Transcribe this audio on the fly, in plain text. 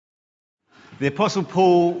the Apostle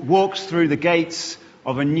Paul walks through the gates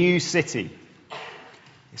of a new city.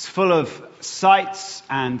 It's full of sights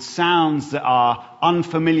and sounds that are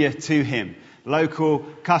unfamiliar to him. Local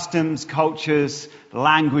customs, cultures,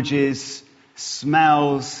 languages,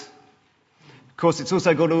 smells. Of course, it's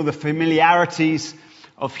also got all the familiarities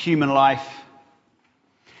of human life.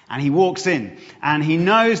 And he walks in, and he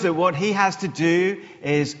knows that what he has to do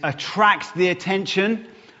is attract the attention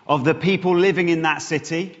of the people living in that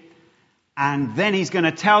city. And then he's going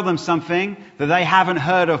to tell them something that they haven't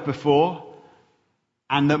heard of before,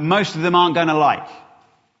 and that most of them aren't going to like.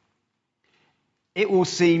 It will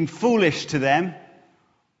seem foolish to them,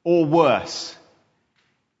 or worse.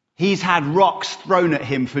 He's had rocks thrown at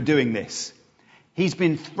him for doing this. He's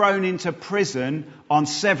been thrown into prison on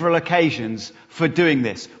several occasions for doing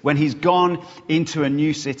this, when he's gone into a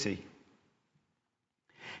new city.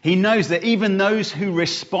 He knows that even those who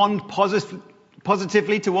respond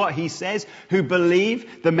positively to what he says, who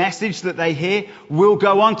believe the message that they hear, will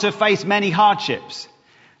go on to face many hardships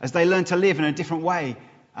as they learn to live in a different way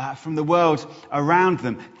from the world around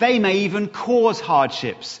them. They may even cause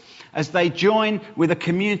hardships as they join with a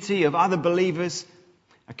community of other believers,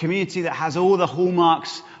 a community that has all the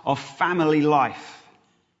hallmarks of family life.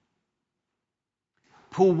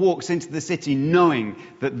 Paul walks into the city knowing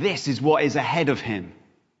that this is what is ahead of him.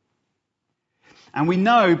 And we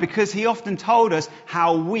know because he often told us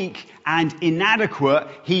how weak and inadequate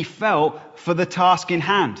he felt for the task in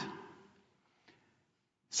hand.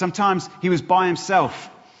 Sometimes he was by himself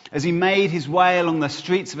as he made his way along the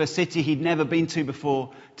streets of a city he'd never been to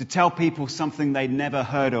before to tell people something they'd never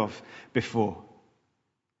heard of before.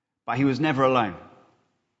 But he was never alone.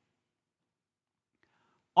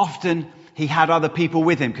 Often he had other people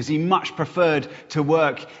with him because he much preferred to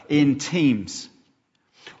work in teams.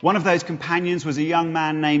 One of those companions was a young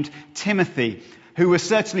man named Timothy, who was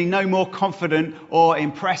certainly no more confident or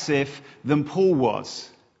impressive than Paul was.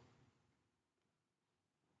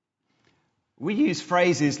 We use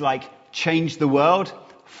phrases like change the world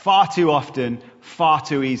far too often, far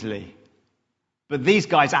too easily. But these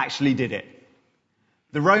guys actually did it.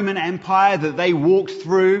 The Roman Empire that they walked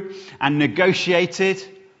through and negotiated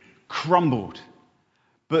crumbled.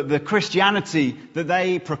 But the Christianity that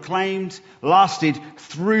they proclaimed lasted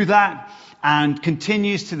through that and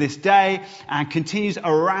continues to this day and continues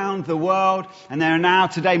around the world. And there are now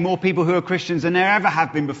today more people who are Christians than there ever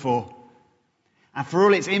have been before. And for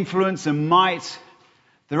all its influence and might,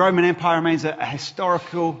 the Roman Empire remains a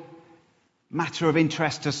historical matter of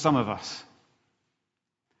interest to some of us.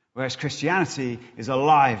 Whereas Christianity is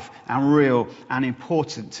alive and real and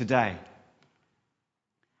important today.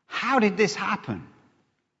 How did this happen?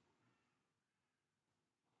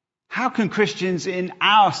 How can Christians in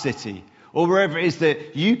our city, or wherever it is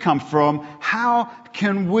that you come from, how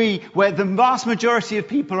can we, where the vast majority of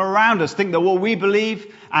people around us think that what we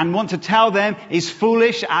believe and want to tell them is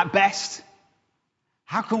foolish at best,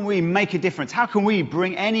 how can we make a difference? How can we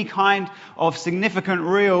bring any kind of significant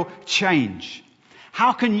real change?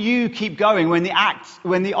 How can you keep going when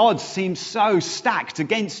the odds seem so stacked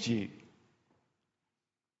against you?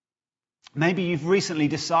 Maybe you've recently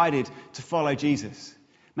decided to follow Jesus.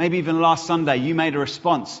 Maybe even last Sunday you made a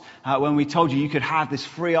response when we told you could have this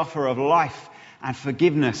free offer of life and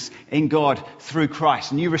forgiveness in God through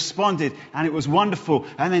Christ. And you responded and it was wonderful.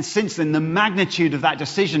 And then since then, the magnitude of that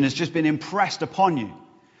decision has just been impressed upon you.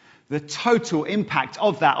 The total impact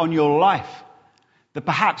of that on your life. The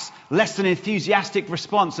perhaps less than enthusiastic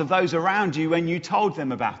response of those around you when you told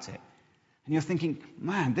them about it. And you're thinking,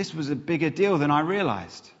 man, this was a bigger deal than I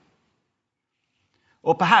realized.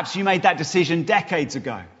 Or perhaps you made that decision decades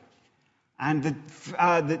ago. And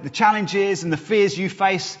the challenges and the fears you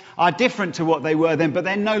face are different to what they were then, but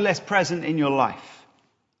they're no less present in your life.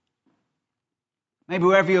 Maybe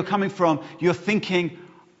wherever you're coming from, you're thinking,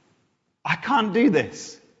 I can't do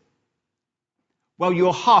this. Well,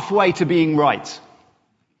 you're halfway to being right.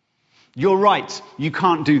 You're right, you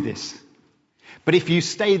can't do this. But if you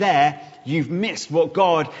stay there, you've missed what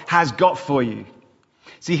God has got for you.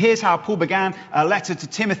 See, here's how Paul began a letter to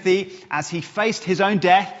Timothy as he faced his own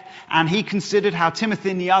death and he considered how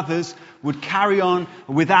Timothy and the others would carry on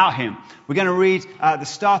without him. We're going to read the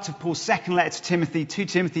start of Paul's second letter to Timothy, 2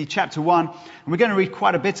 Timothy chapter 1, and we're going to read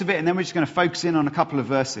quite a bit of it and then we're just going to focus in on a couple of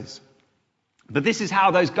verses. But this is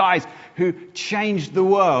how those guys who changed the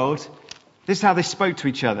world, this is how they spoke to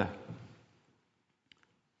each other.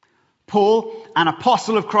 Paul, an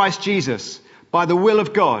apostle of Christ Jesus, by the will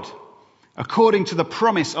of God, according to the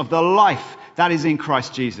promise of the life that is in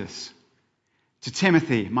Christ Jesus. To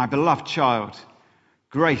Timothy, my beloved child,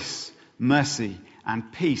 grace, mercy,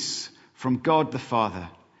 and peace from God the Father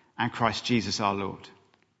and Christ Jesus our Lord.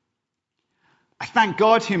 I thank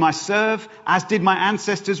God whom I serve, as did my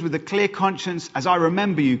ancestors, with a clear conscience, as I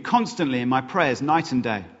remember you constantly in my prayers night and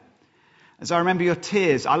day. As I remember your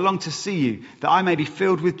tears, I long to see you, that I may be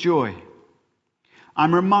filled with joy.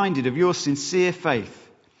 I'm reminded of your sincere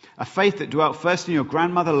faith, a faith that dwelt first in your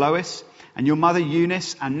grandmother Lois and your mother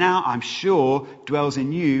Eunice, and now I'm sure dwells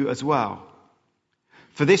in you as well.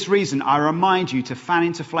 For this reason, I remind you to fan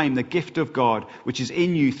into flame the gift of God, which is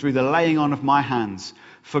in you through the laying on of my hands.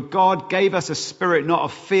 For God gave us a spirit not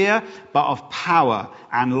of fear, but of power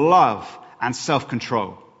and love and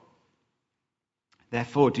self-control.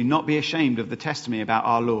 Therefore, do not be ashamed of the testimony about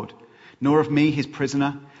our Lord, nor of me, his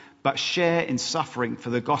prisoner, but share in suffering for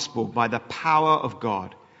the gospel by the power of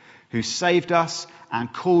God, who saved us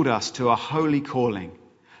and called us to a holy calling,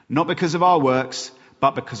 not because of our works,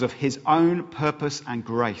 but because of his own purpose and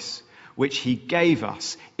grace, which he gave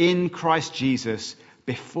us in Christ Jesus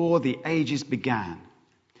before the ages began,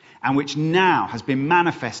 and which now has been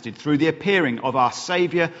manifested through the appearing of our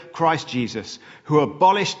Saviour Christ Jesus, who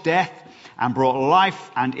abolished death and brought life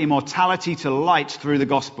and immortality to light through the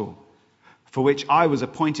gospel, for which I was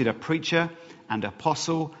appointed a preacher and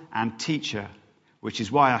apostle and teacher, which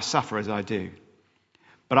is why I suffer as I do.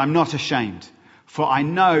 But I'm not ashamed, for I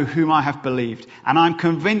know whom I have believed, and I'm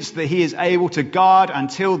convinced that he is able to guard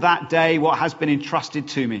until that day what has been entrusted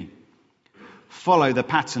to me. Follow the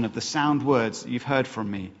pattern of the sound words that you've heard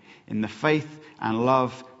from me in the faith and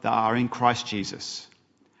love that are in Christ Jesus.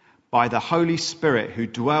 By the Holy Spirit who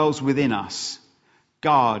dwells within us,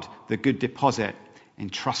 guard the good deposit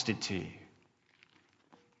entrusted to you.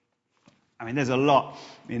 I mean, there's a lot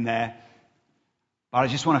in there, but I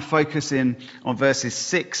just want to focus in on verses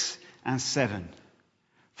 6 and 7.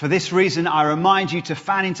 For this reason, I remind you to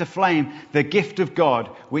fan into flame the gift of God,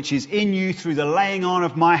 which is in you through the laying on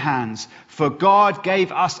of my hands. For God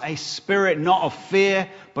gave us a spirit not of fear,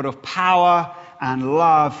 but of power and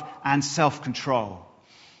love and self-control.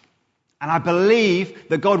 And I believe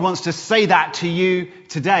that God wants to say that to you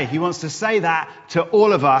today. He wants to say that to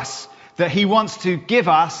all of us, that he wants to give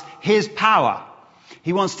us his power.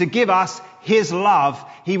 He wants to give us his love.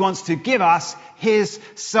 He wants to give us his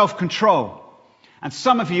self-control. And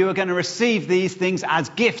some of you are going to receive these things as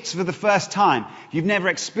gifts for the first time. If you've never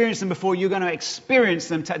experienced them before, you're going to experience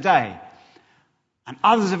them today. And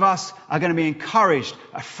others of us are going to be encouraged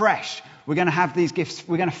afresh. We're going to have these gifts.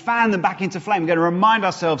 We're going to fan them back into flame. We're going to remind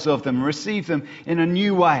ourselves of them and receive them in a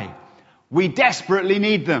new way. We desperately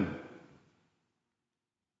need them.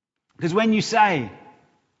 Because when you say,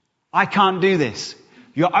 I can't do this,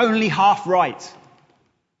 you're only half right.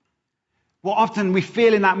 What often we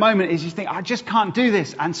feel in that moment is you think, I just can't do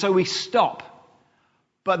this. And so we stop.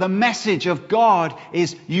 But the message of God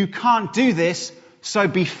is, you can't do this, so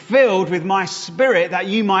be filled with my spirit that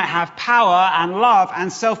you might have power and love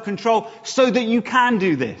and self-control so that you can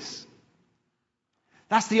do this.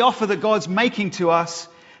 That's the offer that God's making to us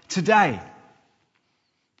today.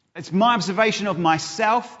 It's my observation of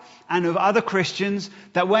myself and of other Christians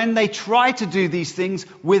that when they try to do these things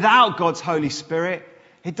without God's Holy Spirit,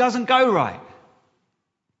 it doesn't go right.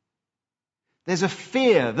 There's a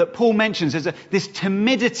fear that Paul mentions. There's this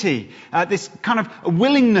timidity, this kind of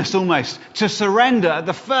willingness almost to surrender at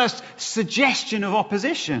the first suggestion of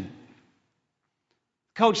opposition.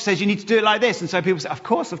 Culture says you need to do it like this. And so people say, of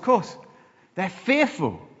course, of course. They're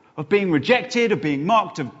fearful of being rejected, of being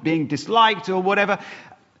mocked, of being disliked or whatever.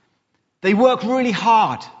 They work really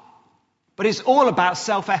hard. But it's all about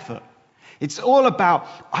self-effort. It's all about,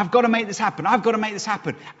 I've got to make this happen. I've got to make this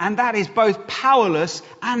happen. And that is both powerless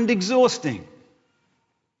and exhausting.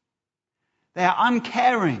 They are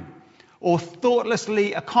uncaring or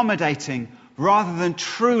thoughtlessly accommodating rather than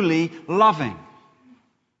truly loving.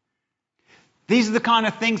 These are the kind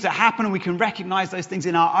of things that happen, and we can recognize those things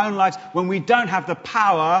in our own lives when we don't have the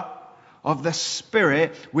power of the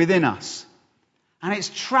Spirit within us. And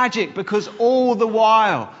it's tragic because all the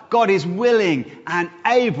while, God is willing and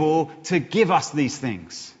able to give us these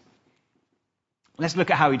things. Let's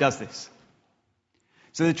look at how he does this.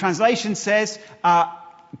 So the translation says,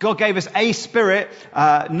 God gave us a spirit,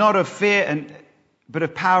 not of fear, but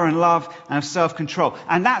of power and love and of self-control.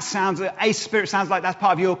 And that a spirit sounds like that's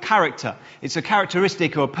part of your character. It's a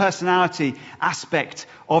characteristic or a personality aspect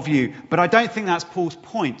of you. But I don't think that's Paul's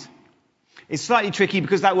point. It's slightly tricky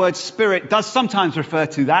because that word spirit does sometimes refer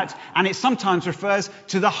to that, and it sometimes refers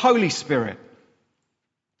to the Holy Spirit.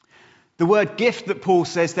 The word gift that Paul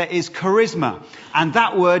says there is charisma, and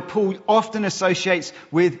that word Paul often associates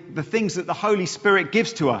with the things that the Holy Spirit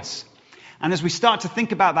gives to us. And as we start to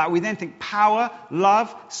think about that, we then think power,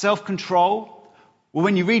 love, self-control. Well,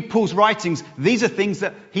 when you read Paul's writings, these are things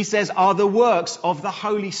that he says are the works of the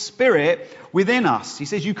Holy Spirit within us. He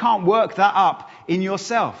says you can't work that up in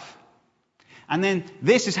yourself. And then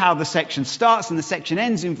this is how the section starts, and the section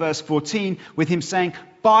ends in verse 14 with him saying,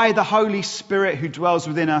 by the Holy Spirit who dwells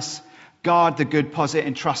within us, guard the good deposit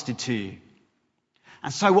entrusted to you.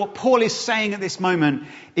 And so what Paul is saying at this moment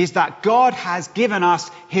is that God has given us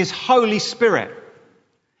his Holy Spirit.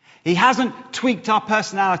 He hasn't tweaked our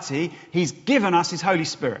personality. He's given us his Holy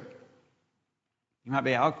Spirit. You might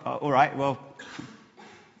be, oh, all right, well,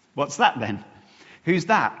 what's that then? Who's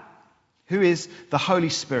that? Who is the Holy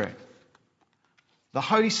Spirit? The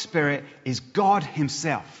Holy Spirit is God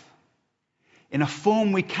himself in a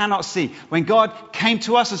form we cannot see. When God came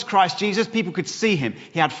to us as Christ Jesus, people could see him.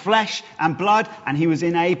 He had flesh and blood, and he was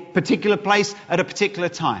in a particular place at a particular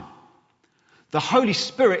time. The Holy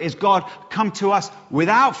Spirit is God come to us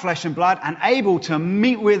without flesh and blood and able to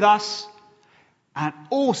meet with us and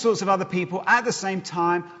all sorts of other people at the same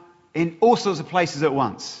time in all sorts of places at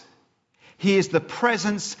once. He is the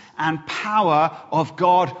presence and power of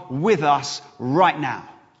God with us right now.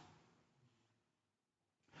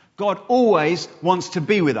 God always wants to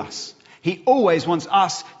be with us. He always wants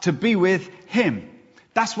us to be with him.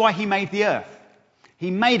 That's why he made the earth. He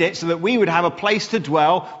made it so that we would have a place to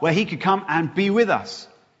dwell where he could come and be with us.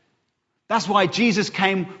 That's why Jesus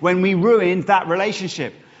came when we ruined that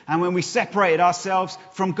relationship and when we separated ourselves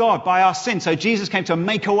from God by our sin. So Jesus came to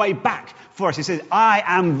make a way back for us. He says, I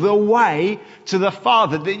am the way to the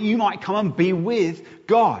Father, that you might come and be with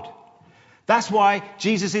God. That's why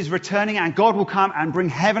Jesus is returning, and God will come and bring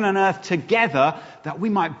heaven and earth together that we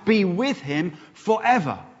might be with him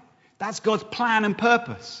forever. That's God's plan and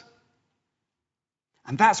purpose.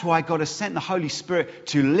 And that's why God has sent the Holy Spirit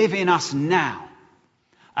to live in us now.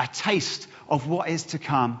 A taste of what is to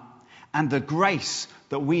come and the grace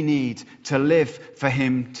that we need to live for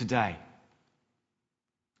him today.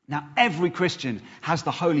 Now, every Christian has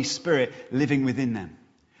the Holy Spirit living within them.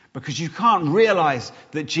 Because you can't realize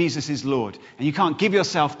that Jesus is Lord. And you can't give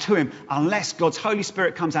yourself to him unless God's Holy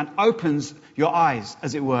Spirit comes and opens your eyes,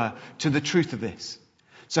 as it were, to the truth of this.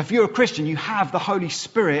 So if you're a Christian, you have the Holy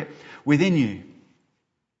Spirit within you.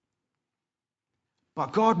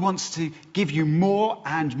 But God wants to give you more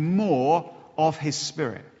and more of his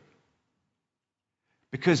Spirit.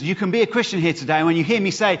 Because you can be a Christian here today, and when you hear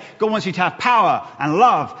me say, God wants you to have power and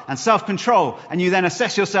love and self-control, and you then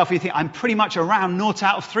assess yourself and you think, I'm pretty much around 0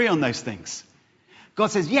 out of 3 on those things. God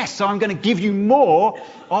says, yes, so I'm going to give you more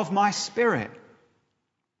of my Spirit.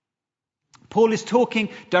 Paul is talking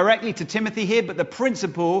directly to Timothy here, but the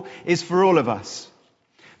principle is for all of us.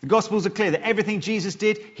 The Gospels are clear that everything Jesus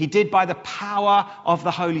did, he did by the power of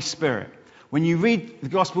the Holy Spirit. When you read the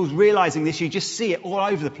Gospels realizing this, you just see it all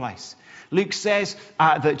over the place. Luke says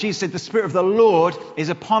that Jesus said, the Spirit of the Lord is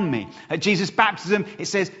upon me. At Jesus' baptism, it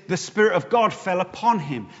says, the Spirit of God fell upon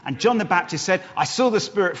him. And John the Baptist said, I saw the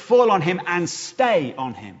Spirit fall on him and stay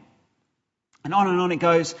on him. And on it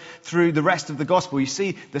goes through the rest of the Gospel. You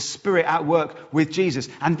see the Spirit at work with Jesus.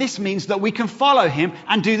 And this means that we can follow him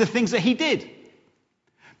and do the things that he did.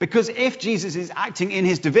 Because if Jesus is acting in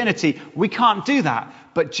his divinity, we can't do that.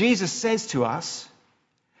 But Jesus says to us,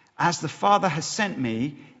 as the Father has sent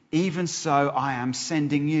me, even so I am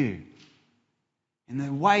sending you. In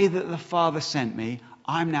the way that the Father sent me,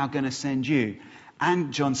 I'm now going to send you.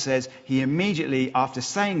 And John says, he immediately, after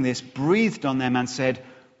saying this, breathed on them and said,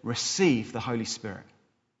 receive the Holy Spirit.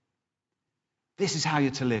 This is how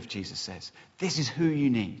you're to live, Jesus says. This is who you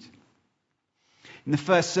need. In the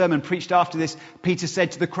first sermon preached after this, Peter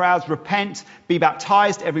said to the crowds, repent, be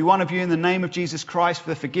baptized, every one of you, in the name of Jesus Christ for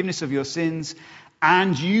the forgiveness of your sins,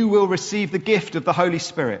 and you will receive the gift of the Holy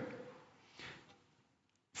Spirit.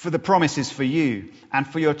 For the promises for you and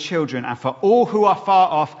for your children and for all who are far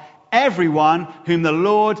off, everyone whom the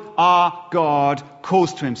Lord our God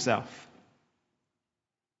calls to himself.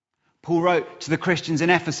 Paul wrote to the Christians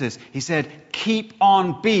in Ephesus, he said, keep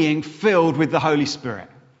on being filled with the Holy Spirit.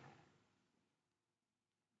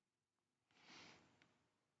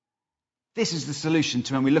 This is the solution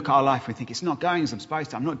to when we look at our life, we think it's not going as I'm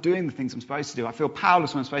supposed to. I'm not doing the things I'm supposed to do. I feel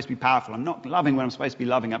powerless when I'm supposed to be powerful. I'm not loving when I'm supposed to be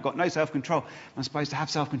loving. I've got no self-control. I'm supposed to have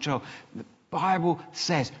self-control. The Bible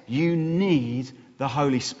says you need the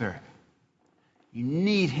Holy Spirit. You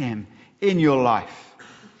need him in your life.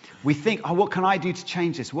 We think, oh, what can I do to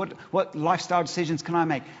change this? What lifestyle decisions can I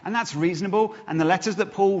make? And that's reasonable. And the letters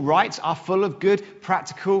that Paul writes are full of good,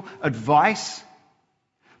 practical advice.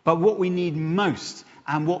 But what we need most,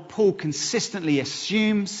 and what Paul consistently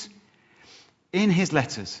assumes in his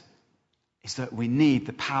letters, is that we need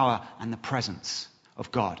the power and the presence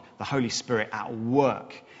of God, the Holy Spirit at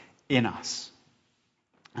work in us.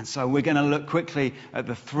 And so we're going to look quickly at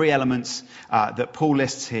the three elements that Paul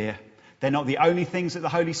lists here. They're not the only things that the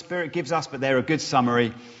Holy Spirit gives us, but they're a good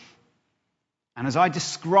summary. And as I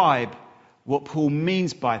describe what Paul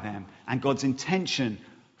means by them and God's intention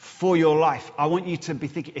for your life, I want you to be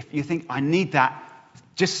thinking, if you think, I need that,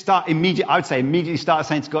 just start immediately, I would say immediately start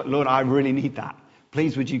saying to God, Lord, I really need that.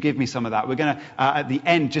 Please, would you give me some of that? We're going to, at the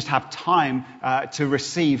end, just have time to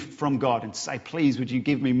receive from God and say, please, would you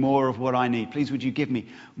give me more of what I need? Please, would you give me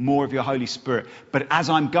more of your Holy Spirit? But as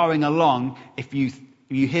I'm going along, if you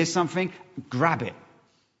hear something, grab it.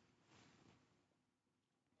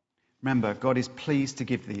 Remember, God is pleased to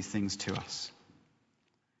give these things to us.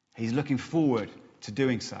 He's looking forward to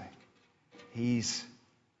doing so. He's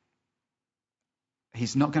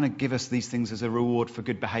not going to give us these things as a reward for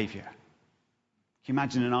good behavior. Can you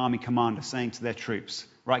imagine an army commander saying to their troops,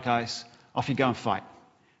 right guys, off you go and fight.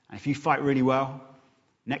 And if you fight really well,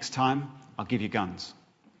 next time I'll give you guns.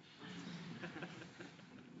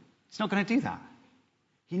 He's not going to do that.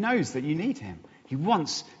 He knows that you need him. He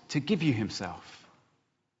wants to give you himself.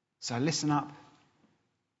 So listen up,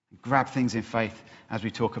 grab things in faith as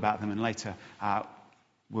we talk about them, and later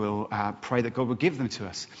we'll pray that God will give them to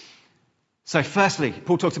us. So firstly,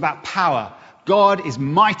 Paul talks about power. God is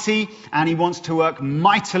mighty and he wants to work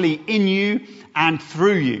mightily in you and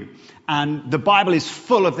through you. And the Bible is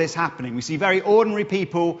full of this happening. We see very ordinary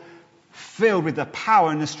people filled with the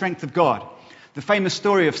power and the strength of God. The famous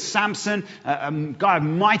story of Samson, a guy of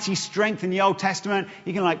mighty strength in the Old Testament.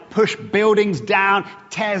 He can push buildings down,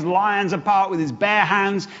 tears lions apart with his bare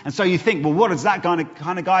hands. And so you think, well, what does that kind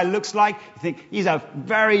of guy looks like? You think he's a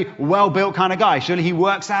very well-built kind of guy. Surely he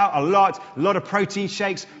works out a lot of protein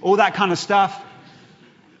shakes, all that kind of stuff.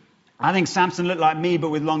 I think Samson looked like me,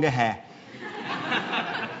 but with longer hair.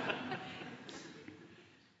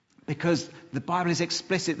 Because the Bible is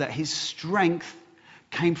explicit that his strength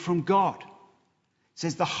came from God. It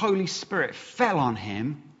says the Holy Spirit fell on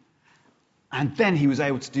him and then he was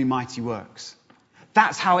able to do mighty works.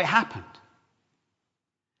 That's how it happened.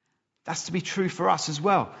 That's to be true for us as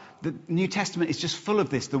well. The New Testament is just full of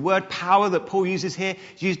this. The word power that Paul uses here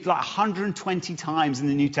is used 120 times in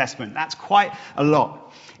the New Testament. That's quite a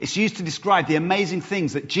lot. It's used to describe the amazing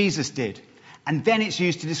things that Jesus did. And then it's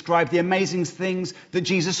used to describe the amazing things that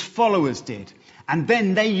Jesus' followers did. And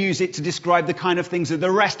then they use it to describe the kind of things that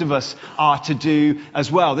the rest of us are to do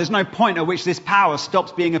as well. There's no point at which this power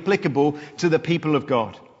stops being applicable to the people of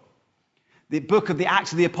God. The book of the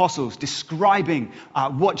Acts of the Apostles, describing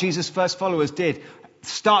what Jesus' first followers did,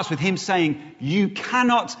 starts with him saying, you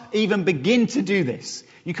cannot even begin to do this.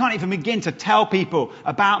 You can't even begin to tell people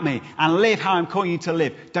about me and live how I'm calling you to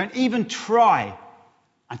live. Don't even try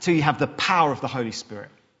until you have the power of the Holy Spirit.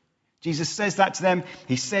 Jesus says that to them.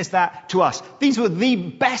 He says that to us. These were the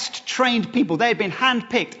best trained people. They had been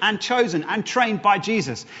handpicked and chosen and trained by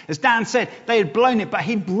Jesus. As Dan said, they had blown it, but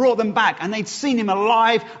he brought them back and they'd seen him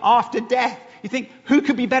alive after death. You think, who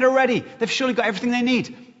could be better ready? They've surely got everything they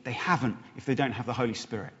need. They haven't if they don't have the Holy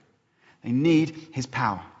Spirit. They need his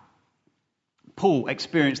power. Paul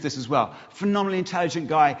experienced this as well. Phenomenally intelligent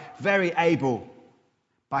guy, very able.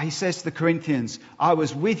 But he says to the Corinthians, I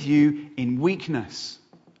was with you in weakness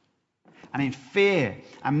and in fear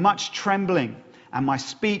and much trembling, and my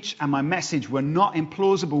speech and my message were not in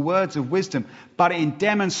plausible words of wisdom, but in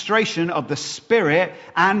demonstration of the Spirit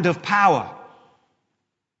and of power.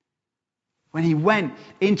 When he went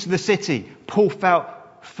into the city, Paul felt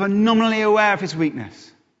phenomenally aware of his weakness,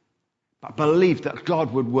 but believed that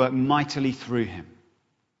God would work mightily through him.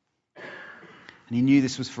 And he knew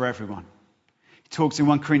this was for everyone. He talks in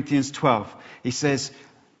 1 Corinthians 12. He says,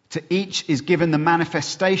 to each is given the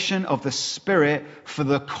manifestation of the Spirit for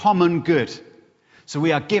the common good. So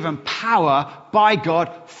we are given power by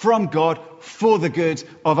God, from God, for the good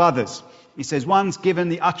of others. He says, one's given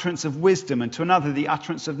the utterance of wisdom, and to another the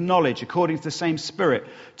utterance of knowledge, according to the same Spirit.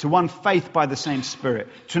 To one faith by the same Spirit.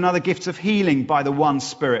 To another gifts of healing by the one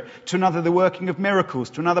Spirit. To another the working of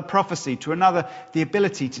miracles. To another prophecy. To another the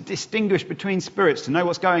ability to distinguish between spirits, to know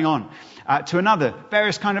what's going on. To another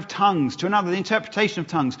various kind of tongues. To another the interpretation of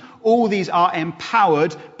tongues. All these are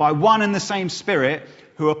empowered by one and the same Spirit,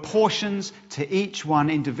 who apportions to each one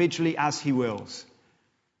individually as he wills.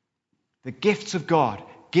 The gifts of God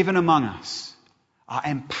given among us are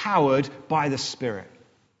empowered by the Spirit.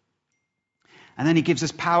 And then he gives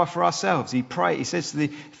us power for ourselves. He says to the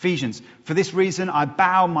Ephesians, for this reason I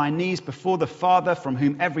bow my knees before the Father, from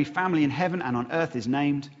whom every family in heaven and on earth is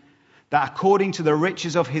named, that according to the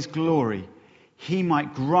riches of his glory, he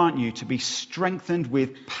might grant you to be strengthened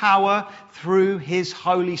with power through his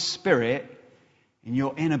Holy Spirit in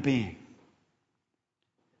your inner being.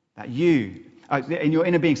 That you, in your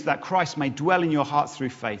inner being, so that Christ may dwell in your hearts through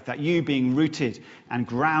faith, that you, being rooted and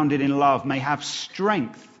grounded in love, may have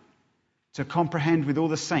strength to comprehend with all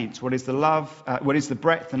the saints what is the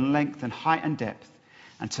breadth and length and height and depth,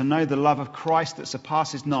 and to know the love of Christ that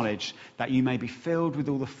surpasses knowledge, that you may be filled with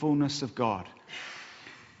all the fullness of God.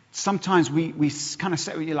 Sometimes we kind of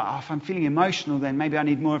say, you're like, if I'm feeling emotional, then maybe I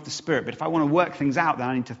need more of the Spirit. But if I want to work things out, then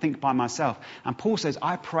I need to think by myself. And Paul says,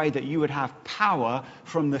 I pray that you would have power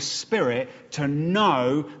from the Spirit to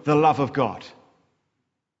know the love of God.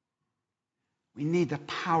 We need the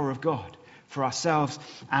power of God for ourselves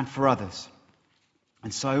and for others.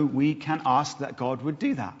 And so we can ask that God would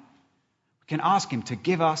do that. We can ask him to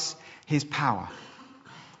give us his power.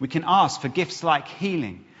 We can ask for gifts like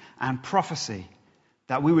healing and prophecy,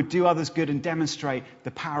 that we would do others good and demonstrate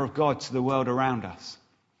the power of God to the world around us.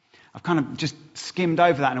 I've kind of just skimmed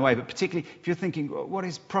over that in a way, but particularly if you're thinking, what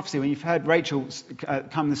is prophecy? When you've heard Rachel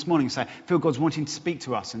come this morning and say, I feel God's wanting to speak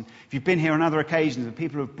to us. And if you've been here on other occasions and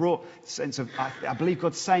people have brought a sense of, I believe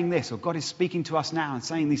God's saying this, or God is speaking to us now and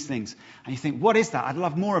saying these things. And you think, what is that? I'd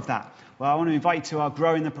love more of that. Well, I want to invite you to our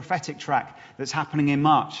Grow in the Prophetic track that's happening in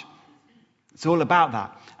March. It's all about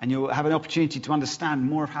that. And you'll have an opportunity to understand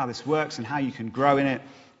more of how this works and how you can grow in it.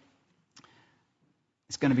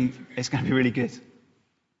 It's going to be really good.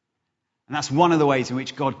 And that's one of the ways in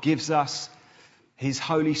which God gives us his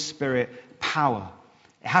Holy Spirit power.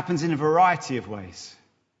 It happens in a variety of ways.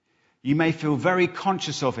 You may feel very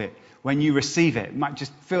conscious of it when you receive it. It might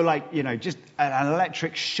just feel like, just an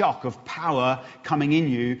electric shock of power coming in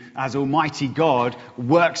you as Almighty God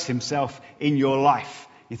works himself in your life.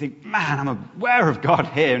 You think, man, I'm aware of God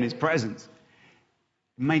here in his presence.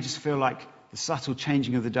 It may just feel like the subtle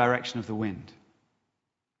changing of the direction of the wind.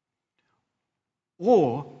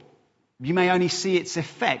 Or you may only see its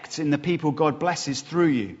effects in the people God blesses through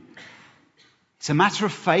you. It's a matter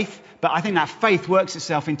of faith, but I think that faith works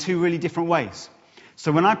itself in two really different ways.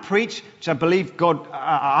 So when I preach, which I believe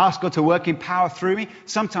I ask God to work in power through me,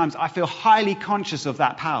 sometimes I feel highly conscious of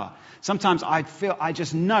that power. Sometimes I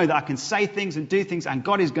just know that I can say things and do things and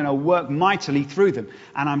God is going to work mightily through them.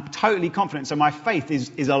 And I'm totally confident. So my faith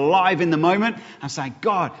is alive in the moment. I'm saying,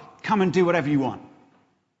 God, come and do whatever you want.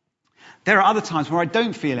 There are other times where I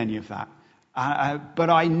don't feel any of that. But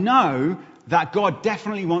I know that God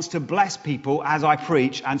definitely wants to bless people as I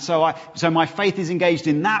preach. And so my faith is engaged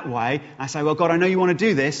in that way. I say, well, God, I know you want to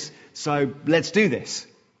do this, so let's do this.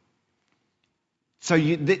 So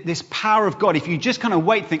this power of God, if you just kind of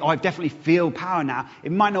wait, think, I definitely feel power now,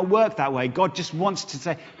 it might not work that way. God just wants to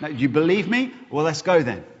say, no, you believe me? Well, let's go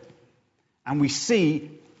then. And we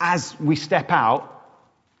see, as we step out,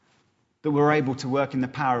 that we're able to work in the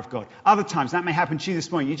power of God. Other times, that may happen to you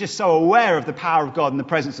this morning. You're just so aware of the power of God and the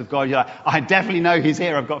presence of God, you're like, I definitely know he's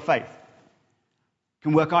here, I've got faith. It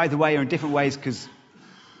can work either way or in different ways because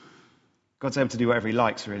God's able to do whatever he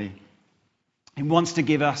likes, really. He wants to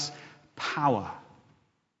give us power.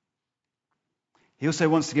 He also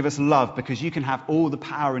wants to give us love, because you can have all the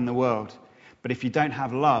power in the world, but if you don't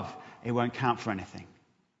have love, it won't count for anything.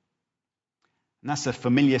 And that's a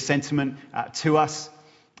familiar sentiment to us.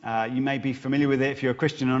 You may be familiar with it if you're a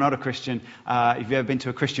Christian or not a Christian. If you've ever been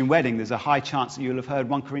to a Christian wedding, there's a high chance that you'll have heard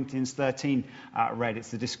 1 Corinthians 13 read.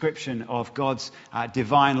 It's the description of God's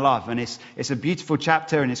divine love. And it's a beautiful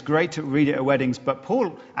chapter and it's great to read it at weddings. But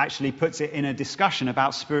Paul actually puts it in a discussion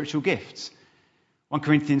about spiritual gifts. 1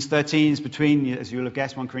 Corinthians 13 is between, as you'll have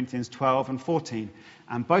guessed, 1 Corinthians 12 and 14.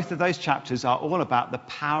 And both of those chapters are all about the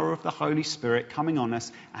power of the Holy Spirit coming on us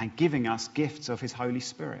and giving us gifts of his Holy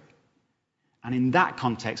Spirit. And in that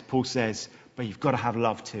context, Paul says, but you've got to have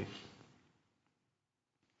love too.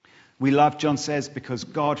 We love, John says, because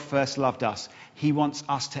God first loved us. He wants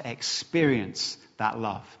us to experience that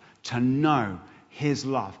love, to know his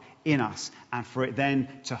love in us, and for it then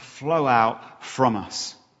to flow out from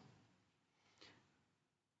us.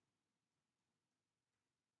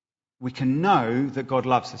 We can know that God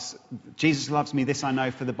loves us. Jesus loves me, this I know,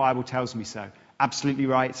 for the Bible tells me so. Absolutely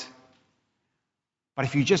right. But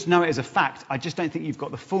if you just know it as a fact, I just don't think you've got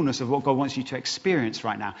the fullness of what God wants you to experience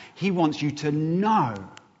right now. He wants you to know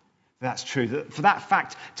that's true. For that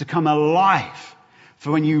fact to come alive.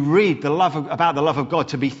 For when you read about the love of God,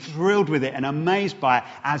 to be thrilled with it and amazed by it,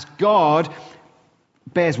 as God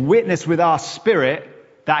bears witness with our spirit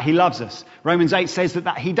that he loves us. Romans 8 says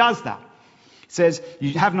that he does that. It says,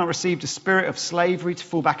 you have not received a spirit of slavery to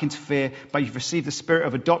fall back into fear, but you've received the spirit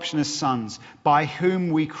of adoption as sons, by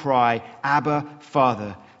whom we cry, Abba,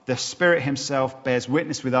 Father. The Spirit himself bears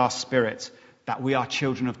witness with our spirit that we are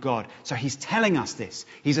children of God. So he's telling us this.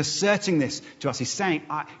 He's asserting this to us. He's saying,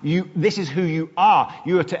 this is who you are.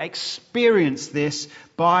 You are to experience this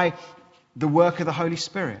by the work of the Holy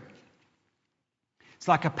Spirit. It's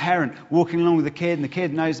like a parent walking along with a kid, and the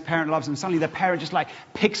kid knows the parent loves them. Suddenly the parent just like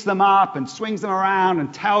picks them up and swings them around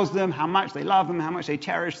and tells them how much they love them, how much they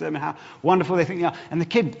cherish them, and how wonderful they think they are. And the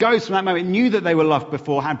kid goes from that moment, knew that they were loved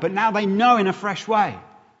beforehand, but now they know in a fresh way.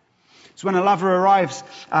 It's when a lover arrives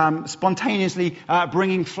spontaneously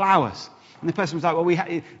bringing flowers. And the person was like,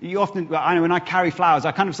 well, you often, well, I know when I carry flowers,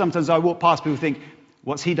 sometimes I walk past people think,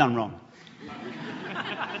 what's he done wrong?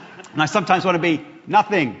 And I sometimes want to be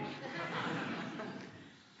nothing.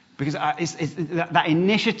 Because it's that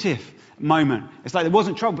initiative moment. It's like there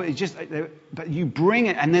wasn't trouble, but you bring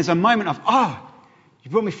it, and there's a moment of,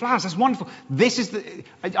 you brought me flowers, that's wonderful.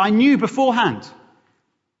 I knew beforehand.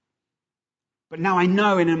 But now I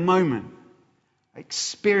know in a moment. I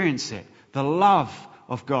experience it. The love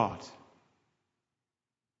of God.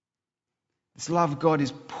 This love of God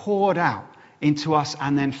is poured out into us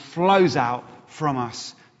and then flows out from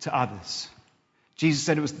us to others. Jesus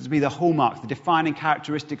said it was to be the hallmark, the defining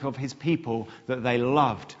characteristic of his people, that they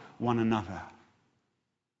loved one another.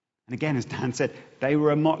 And again, as Dan said, they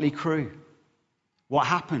were a motley crew. What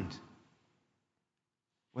happened?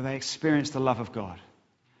 Well, they experienced the love of God.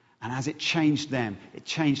 And as it changed them, it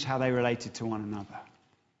changed how they related to one another.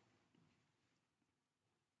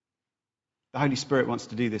 The Holy Spirit wants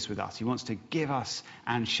to do this with us. He wants to give us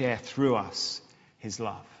and share through us his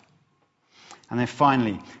love. And then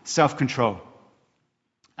finally, self-control.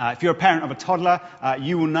 If you're a parent of a toddler,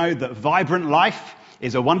 you will know that vibrant life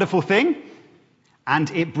is a wonderful thing, and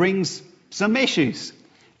it brings some issues,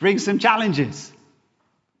 brings some challenges.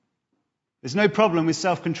 There's no problem with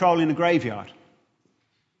self-control in a graveyard.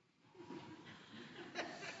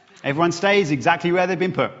 Everyone stays exactly where they've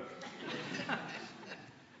been put.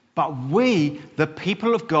 But we, the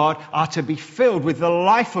people of God, are to be filled with the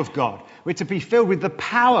life of God. We're to be filled with the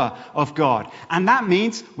power of God. And that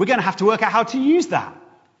means we're going to have to work out how to use that.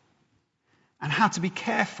 And how to be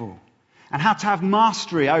careful. And how to have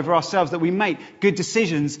mastery over ourselves, that we make good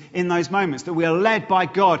decisions in those moments. That we are led by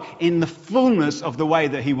God in the fullness of the way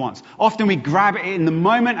that he wants. Often we grab it in the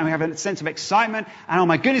moment and we have a sense of excitement. And oh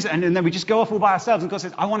my goodness, and then we just go off all by ourselves. And God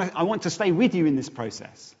says, I want to stay with you in this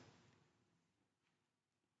process.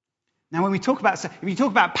 Now, when if you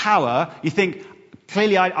talk about power, you think,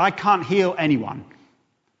 clearly I can't heal anyone.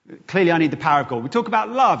 Clearly I need the power of God. We talk about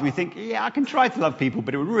love, and we think, I can try to love people,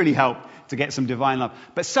 but it would really help to get some divine love.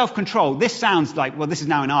 But self-control, this sounds like, well, this is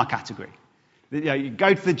now in our category. You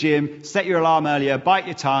go to the gym, set your alarm earlier, bite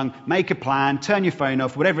your tongue, make a plan, turn your phone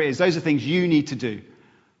off, whatever it is. Those are things you need to do.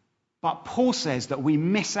 But Paul says that we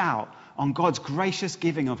miss out on God's gracious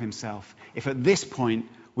giving of himself if at this point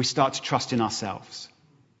we start to trust in ourselves.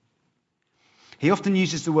 He often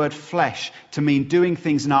uses the word flesh to mean doing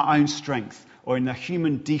things in our own strength or in the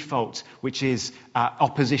human default, which is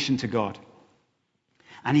opposition to God.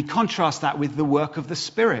 And he contrasts that with the work of the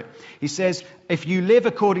Spirit. He says, if you live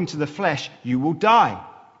according to the flesh, you will die.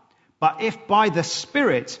 But if by the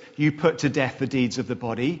Spirit you put to death the deeds of the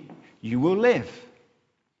body, you will live.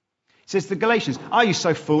 He says to the Galatians, are you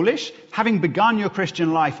so foolish? Having begun your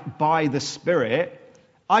Christian life by the Spirit,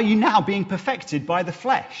 are you now being perfected by the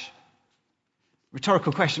flesh?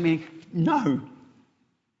 Rhetorical question meaning, no.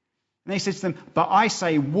 And he says to them, but I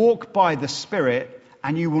say, walk by the Spirit,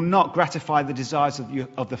 and you will not gratify the desires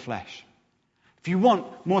of the flesh. If you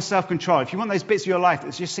want more self-control, if you want those bits of your life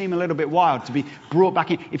that just seem a little bit wild to be brought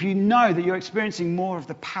back in, if you know that you're experiencing more of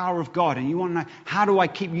the power of God, and you want to know, how do I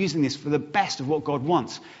keep using this for the best of what God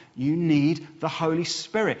wants? You need the Holy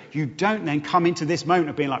Spirit. You don't then come into this moment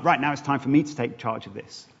of being like, right, now it's time for me to take charge of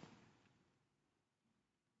this.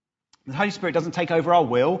 The Holy Spirit doesn't take over our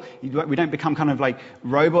will. We don't become kind of like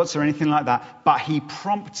robots or anything like that. But he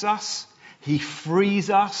prompts us, he frees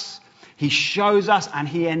us, he shows us, and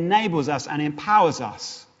he enables us and empowers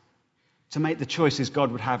us to make the choices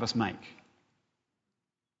God would have us make.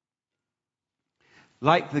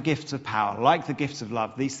 Like the gifts of power, like the gifts of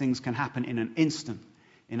love, these things can happen in an instant,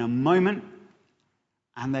 in a moment,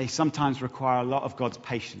 and they sometimes require a lot of God's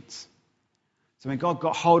patience. So when God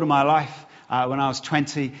got hold of my life when I was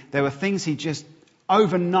 20, there were things he just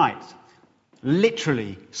overnight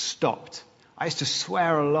literally stopped. I used to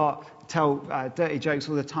swear a lot, tell dirty jokes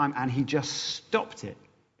all the time, and he just stopped it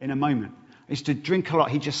in a moment. I used to drink a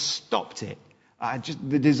lot. He just stopped it.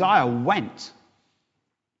 The desire went.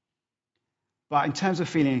 But in terms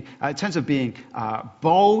of being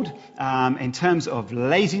bold, in terms of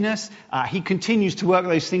laziness, he continues to work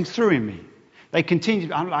those things through in me. They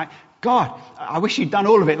continue. I'm like, God, I wish you'd done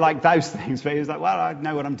all of it like those things. But he was like, well, I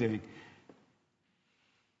know what I'm doing.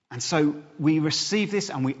 And so we receive this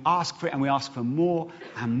and we ask for it and we ask for more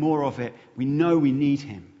and more of it. We know we need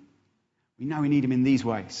him. We know we need him in these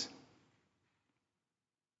ways.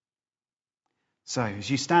 So, as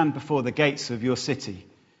you stand before the gates of your city,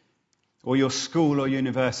 or your school or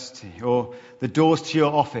university, or the doors to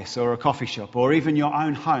your office or a coffee shop, or even your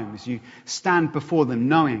own home, as you stand before them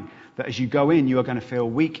knowing that as you go in, you are going to feel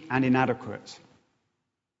weak and inadequate,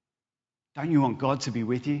 don't you want God to be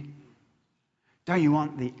with you? Don't you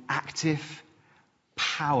want the active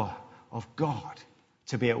power of God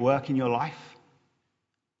to be at work in your life?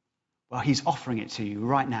 Well, he's offering it to you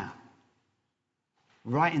right now.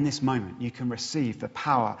 Right in this moment, you can receive the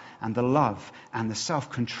power and the love and the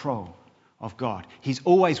self-control of God. He's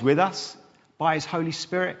always with us by his Holy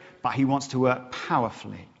Spirit, but he wants to work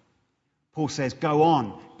powerfully. Paul says, go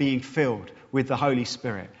on being filled with the Holy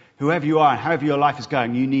Spirit. Whoever you are and however your life is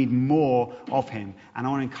going, you need more of him. And I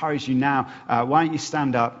want to encourage you now, why don't you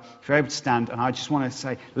stand up, if you're able to stand, and I just want to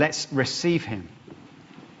say, let's receive him.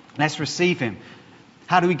 Let's receive him.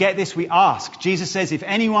 How do we get this? We ask. Jesus says, if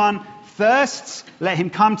anyone thirsts, let him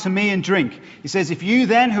come to me and drink. He says, if you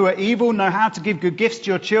then who are evil know how to give good gifts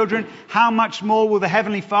to your children, how much more will the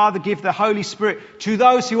Heavenly Father give the Holy Spirit to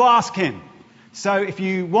those who ask him? So if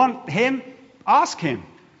you want him, ask him.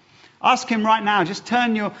 Ask him right now. Just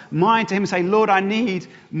turn your mind to him and say, Lord, I need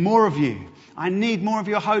more of you. I need more of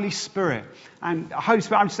your Holy Spirit. And Holy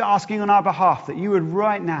Spirit, I'm just asking on our behalf that you would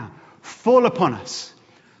right now fall upon us.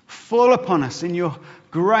 Fall upon us in your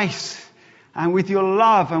grace and with your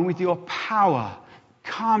love and with your power.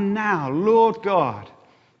 Come now, Lord God.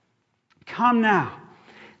 Come now.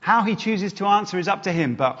 How he chooses to answer is up to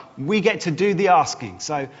him, but we get to do the asking.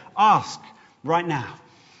 So ask right now.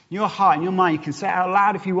 In your heart, in your mind, you can say it out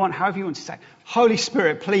loud if you want, however you want to say. Holy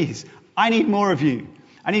Spirit, please, I need more of you.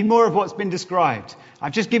 I need more of what's been described.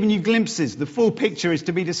 I've just given you glimpses. The full picture is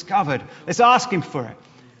to be discovered. Let's ask him for it.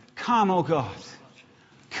 Come, oh God.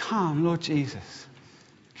 Come, Lord Jesus.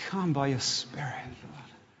 Come by your Spirit.